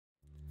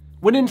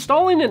When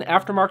installing an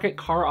aftermarket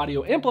car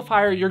audio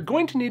amplifier, you're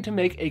going to need to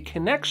make a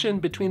connection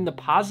between the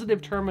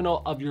positive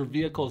terminal of your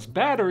vehicle's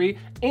battery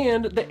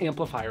and the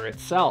amplifier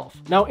itself.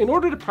 Now, in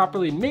order to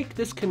properly make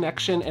this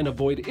connection and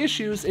avoid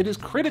issues, it is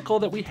critical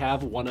that we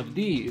have one of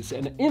these,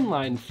 an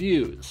inline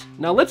fuse.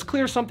 Now, let's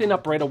clear something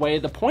up right away.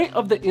 The point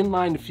of the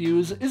inline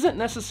fuse isn't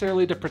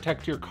necessarily to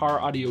protect your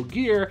car audio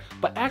gear,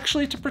 but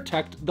actually to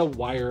protect the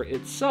wire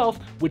itself,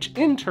 which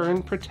in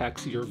turn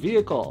protects your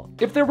vehicle.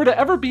 If there were to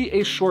ever be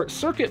a short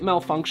circuit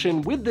malfunction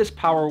with this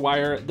power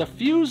wire, the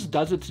fuse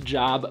does its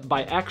job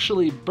by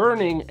actually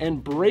burning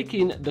and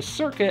breaking the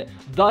circuit,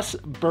 thus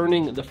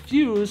burning the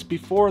fuse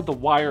before the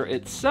wire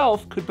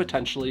itself could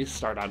potentially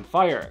start on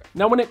fire.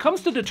 Now, when it comes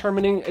to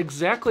determining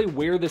exactly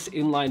where this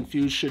inline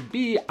fuse should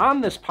be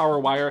on this power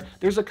wire,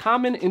 there's a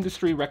common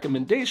industry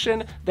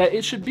recommendation that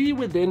it should be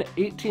within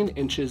 18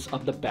 inches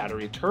of the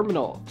battery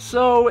terminal.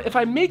 So if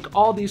I make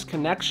all these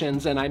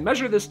connections and I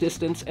measure this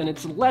distance and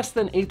it's less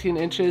than 18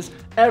 inches,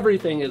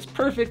 everything is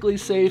perfectly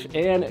safe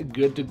and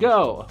good to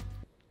go,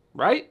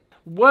 right?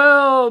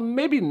 Well,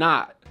 maybe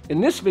not. In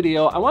this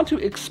video, I want to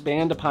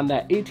expand upon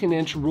that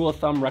 18-inch rule of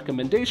thumb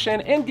recommendation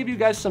and give you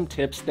guys some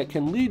tips that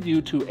can lead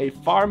you to a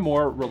far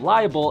more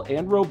reliable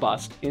and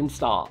robust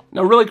install.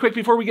 Now, really quick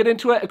before we get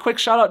into it, a quick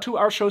shout out to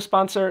our show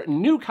sponsor,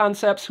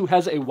 KnuKonceptz, who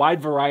has a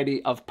wide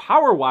variety of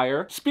power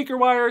wire, speaker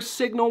wire,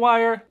 signal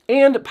wire,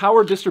 and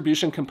power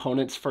distribution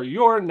components for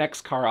your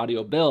next car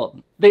audio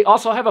build. They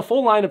also have a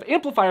full line of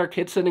amplifier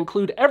kits that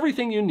include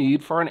everything you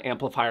need for an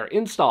amplifier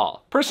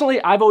install.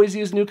 Personally, I've always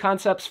used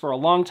KnuKonceptz for a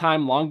long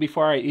time, long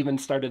before I even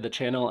started the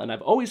channel, and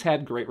I've always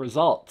had great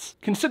results.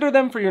 Consider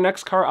them for your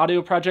next car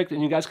audio project,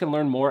 and you guys can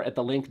learn more at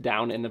the link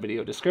down in the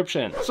video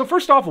description. So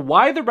first off,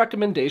 why the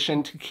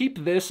recommendation to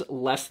keep this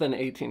less than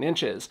 18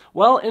 inches?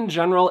 Well, in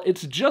general,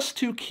 it's just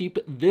to keep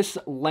this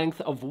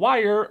length of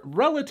wire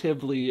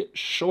relatively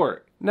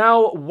short.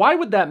 Now, why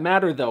would that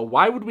matter though?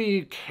 Why would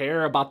we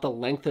care about the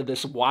length of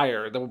this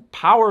wire? The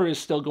power is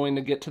still going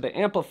to get to the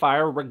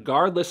amplifier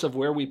regardless of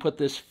where we put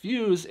this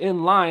fuse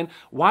in line.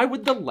 Why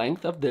would the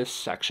length of this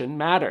section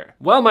matter?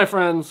 Well, my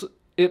friends,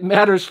 it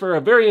matters for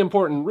a very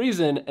important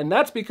reason, and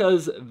that's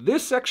because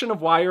this section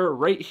of wire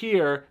right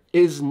here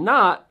is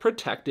not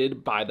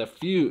protected by the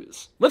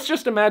fuse. Let's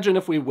just imagine,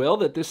 if we will,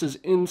 that this is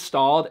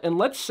installed, and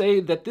let's say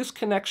that this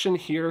connection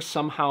here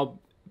somehow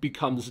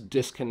becomes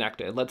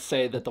disconnected. Let's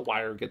say that the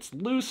wire gets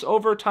loose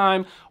over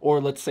time, or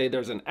let's say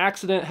there's an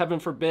accident, heaven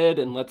forbid,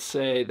 and let's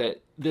say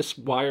that this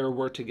wire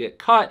were to get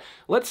cut.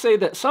 Let's say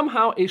that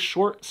somehow a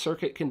short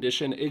circuit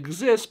condition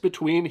exists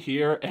between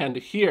here and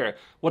here.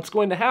 What's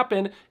going to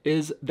happen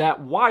is that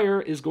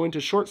wire is going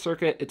to short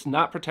circuit, it's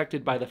not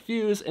protected by the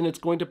fuse, and it's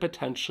going to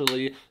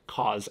potentially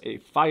cause a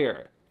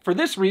fire. For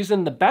this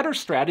reason, the better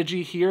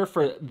strategy here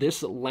for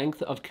this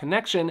length of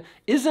connection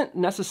isn't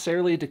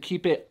necessarily to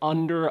keep it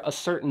under a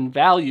certain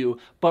value,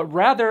 but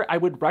rather I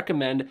would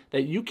recommend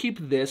that you keep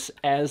this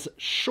as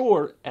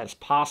short as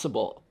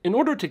possible. In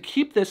order to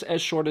keep this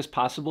as short as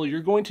possible,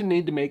 you're going to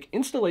need to make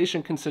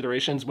installation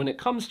considerations when it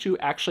comes to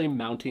actually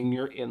mounting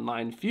your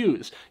inline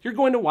fuse. You're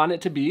going to want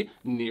it to be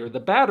near the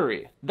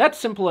battery. That's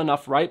simple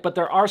enough, right? But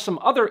there are some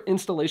other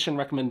installation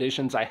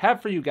recommendations I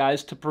have for you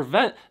guys to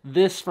prevent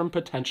this from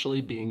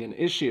potentially being an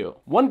issue.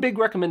 One big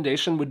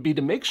recommendation would be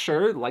to make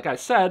sure, like I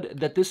said,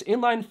 that this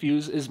inline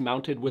fuse is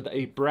mounted with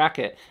a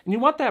bracket. And you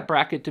want that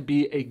bracket to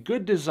be a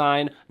good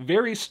design,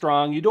 very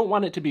strong. You don't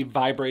want it to be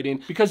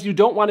vibrating because you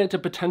don't want it to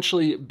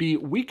potentially be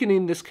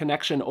weakening this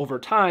connection over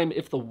time.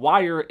 If the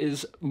wire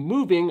is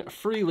moving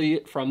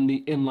freely from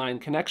the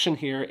inline connection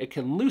here, it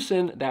can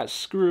loosen that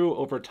screw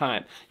over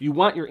time. You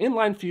want your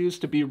inline fuse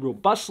to be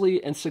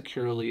robustly and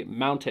securely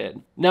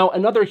mounted. Now,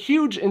 another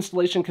huge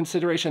installation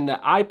consideration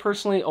that I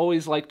personally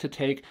always like to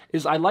take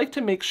is I like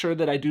to make sure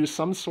that I do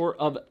some sort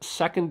of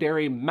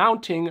secondary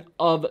mounting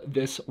of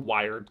this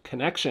wired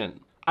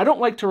connection. I don't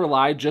like to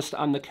rely just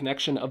on the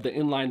connection of the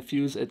inline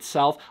fuse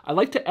itself. I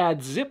like to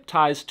add zip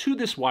ties to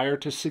this wire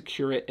to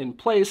secure it in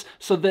place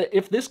so that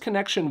if this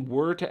connection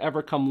were to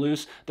ever come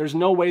loose, there's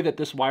no way that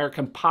this wire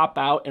can pop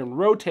out and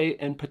rotate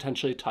and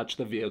potentially touch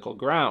the vehicle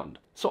ground.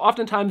 So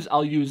oftentimes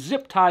I'll use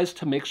zip ties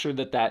to make sure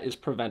that that is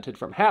prevented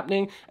from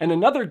happening. And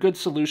another good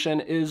solution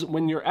is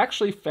when you're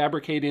actually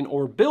fabricating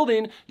or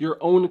building your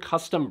own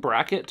custom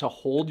bracket to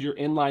hold your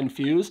inline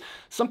fuse,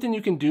 something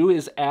you can do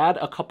is add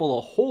a couple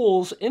of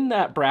holes in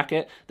that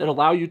bracket that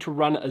allow you to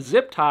run a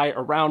zip tie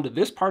around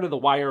this part of the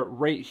wire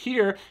right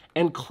here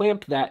and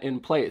clamp that in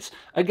place.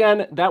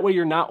 Again, that way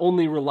you're not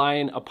only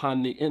relying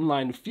upon the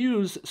inline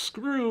fuse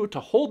screw to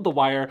hold the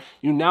wire,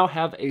 you now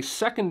have a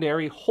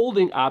secondary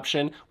holding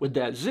option with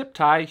that zip tie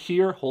tie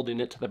here holding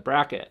it to the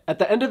bracket. At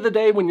the end of the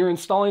day, when you're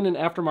installing an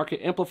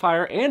aftermarket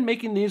amplifier and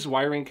making these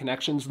wiring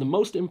connections, the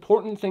most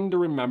important thing to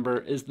remember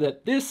is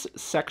that this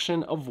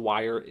section of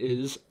wire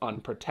is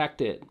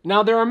unprotected.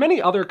 Now, there are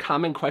many other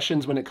common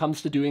questions when it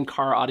comes to doing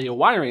car audio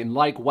wiring,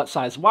 like what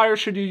size wire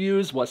should you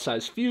use, what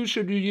size fuse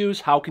should you use,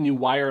 how can you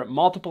wire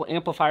multiple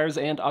amplifiers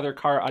and other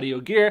car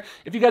audio gear.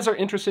 If you guys are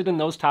interested in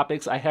those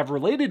topics, I have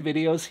related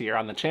videos here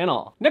on the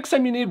channel. Next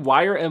time you need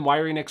wire and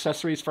wiring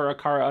accessories for a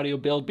car audio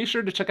build, be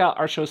sure to check out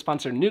our show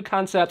sponsor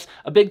KnuKonceptz.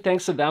 A big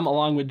thanks to them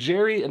along with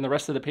Jerry and the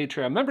rest of the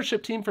Patreon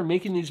membership team for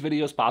making these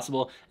videos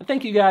possible, and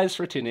thank you guys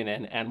for tuning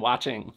in and watching.